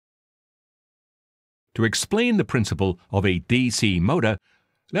To explain the principle of a DC motor,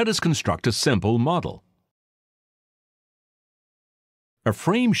 let us construct a simple model. A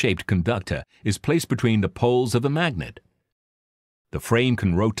frame-shaped conductor is placed between the poles of a magnet. The frame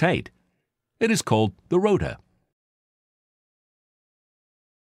can rotate. It is called the rotor.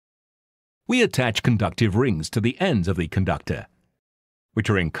 We attach conductive rings to the ends of the conductor, which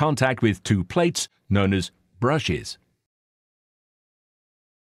are in contact with two plates known as brushes.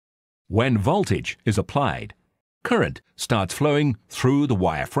 When voltage is applied, current starts flowing through the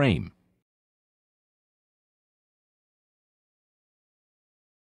wire frame.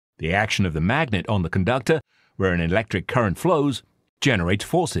 The action of the magnet on the conductor, where an electric current flows, generates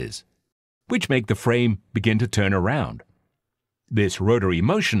forces, which make the frame begin to turn around. This rotary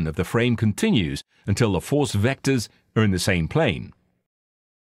motion of the frame continues until the force vectors are in the same plane.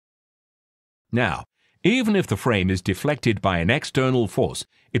 Now, even if the frame is deflected by an external force,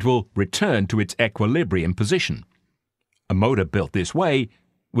 it will return to its equilibrium position. A motor built this way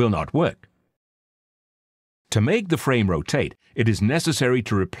will not work. To make the frame rotate, it is necessary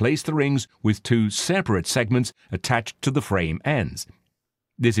to replace the rings with two separate segments attached to the frame ends.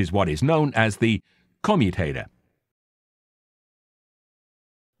 This is what is known as the commutator.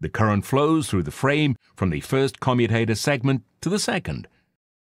 The current flows through the frame from the first commutator segment to the second.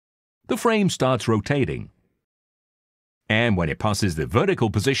 The frame starts rotating, and when it passes the vertical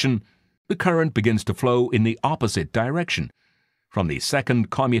position, the current begins to flow in the opposite direction, from the second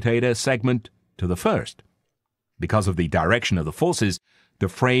commutator segment to the first. Because of the direction of the forces, the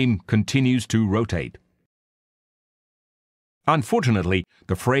frame continues to rotate. Unfortunately,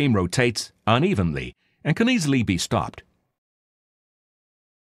 the frame rotates unevenly and can easily be stopped.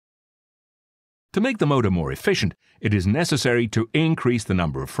 To make the motor more efficient, it is necessary to increase the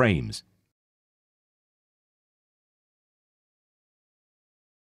number of frames.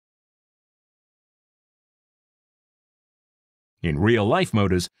 In real-life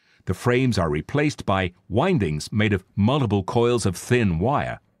motors, the frames are replaced by windings made of multiple coils of thin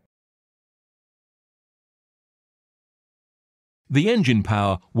wire. The engine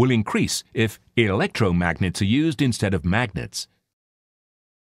power will increase if electromagnets are used instead of magnets.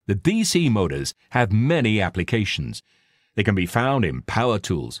 The DC motors have many applications. They can be found in power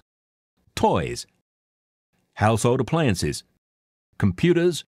tools, toys, household appliances,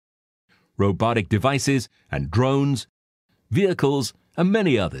 computers, robotic devices and drones, vehicles, and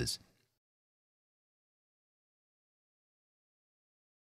many others.